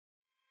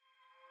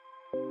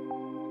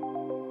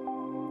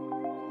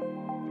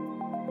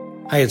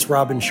Hi, it's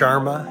Robin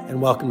Sharma, and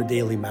welcome to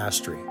Daily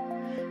Mastery.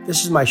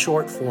 This is my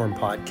short form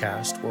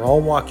podcast where I'll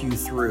walk you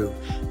through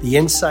the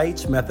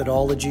insights,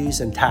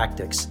 methodologies, and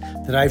tactics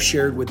that I've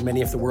shared with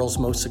many of the world's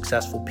most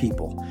successful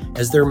people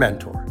as their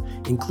mentor,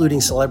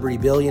 including celebrity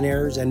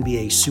billionaires,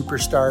 NBA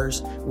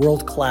superstars,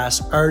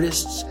 world-class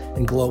artists,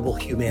 and global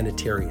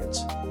humanitarians.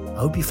 I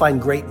hope you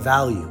find great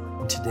value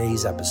in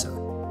today's episode.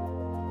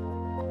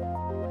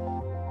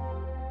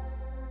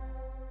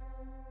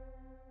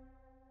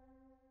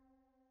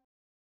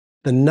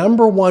 The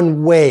number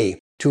one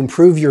way to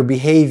improve your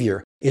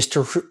behavior is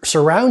to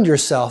surround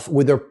yourself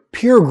with a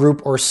peer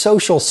group or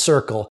social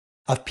circle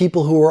of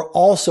people who are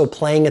also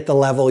playing at the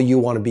level you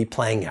want to be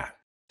playing at.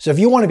 So if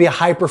you want to be a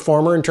high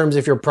performer in terms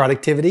of your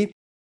productivity,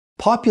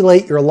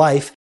 populate your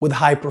life with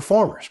high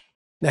performers.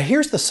 Now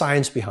here's the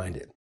science behind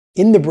it.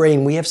 In the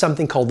brain, we have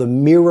something called the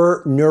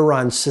mirror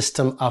neuron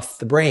system of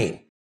the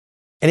brain.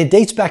 And it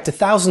dates back to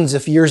thousands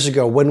of years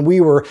ago when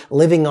we were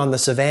living on the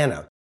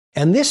savannah.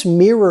 And this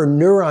mirror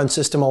neuron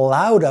system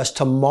allowed us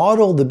to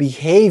model the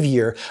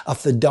behavior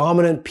of the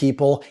dominant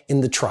people in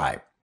the tribe.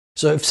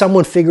 So if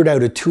someone figured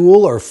out a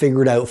tool or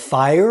figured out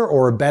fire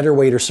or a better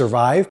way to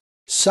survive,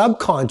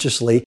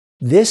 subconsciously,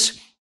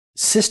 this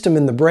system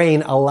in the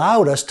brain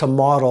allowed us to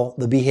model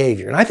the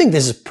behavior. And I think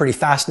this is pretty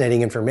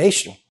fascinating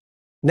information.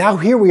 Now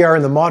here we are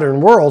in the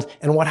modern world,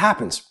 and what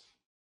happens?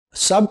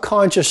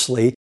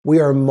 Subconsciously, we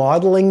are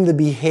modeling the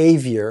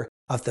behavior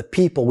of the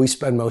people we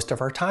spend most of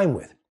our time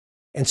with.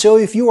 And so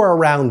if you are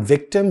around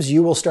victims,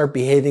 you will start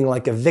behaving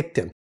like a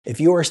victim.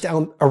 If you are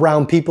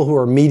around people who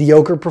are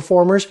mediocre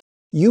performers,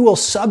 you will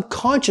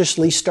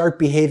subconsciously start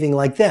behaving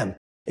like them.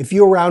 If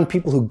you're around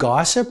people who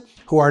gossip,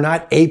 who are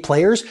not A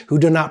players, who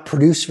do not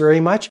produce very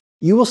much,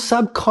 you will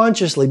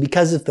subconsciously,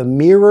 because of the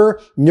mirror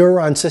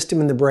neuron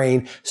system in the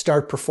brain,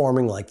 start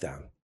performing like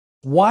them.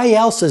 Why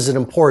else is it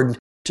important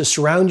to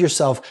surround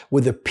yourself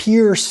with a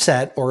peer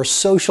set or a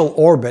social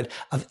orbit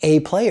of A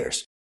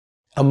players?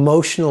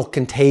 Emotional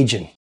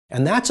contagion.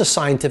 And that's a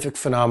scientific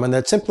phenomenon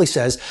that simply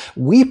says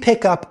we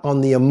pick up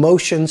on the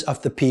emotions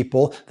of the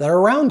people that are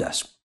around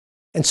us.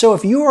 And so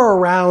if you are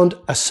around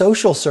a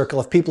social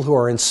circle of people who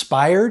are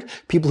inspired,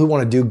 people who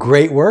want to do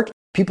great work,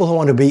 people who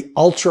want to be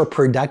ultra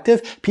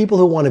productive, people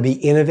who want to be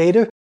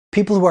innovative,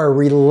 people who are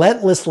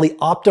relentlessly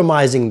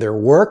optimizing their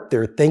work,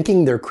 their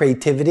thinking, their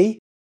creativity,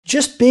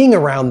 just being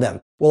around them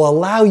will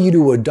allow you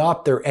to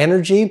adopt their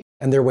energy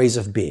and their ways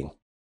of being.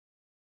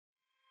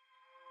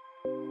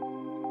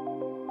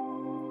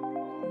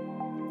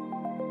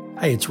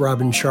 Hi, it's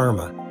Robin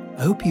Sharma.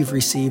 I hope you've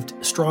received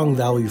strong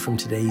value from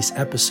today's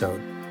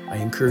episode. I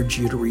encourage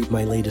you to read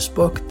my latest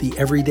book, The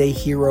Everyday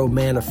Hero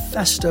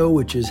Manifesto,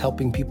 which is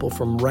helping people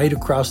from right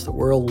across the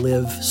world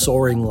live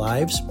soaring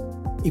lives.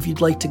 If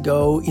you'd like to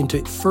go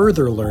into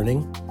further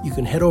learning, you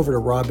can head over to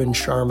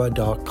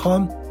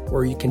robinsharma.com,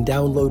 where you can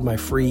download my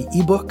free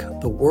ebook,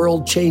 The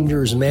World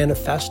Changers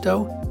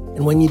Manifesto.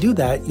 And when you do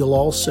that, you'll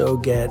also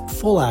get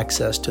full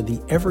access to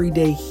the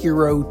Everyday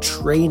Hero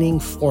Training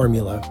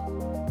Formula,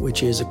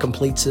 which is a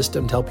complete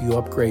system to help you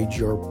upgrade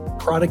your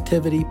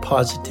productivity,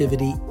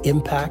 positivity,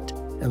 impact,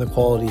 and the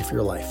quality of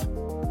your life.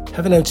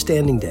 Have an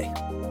outstanding day.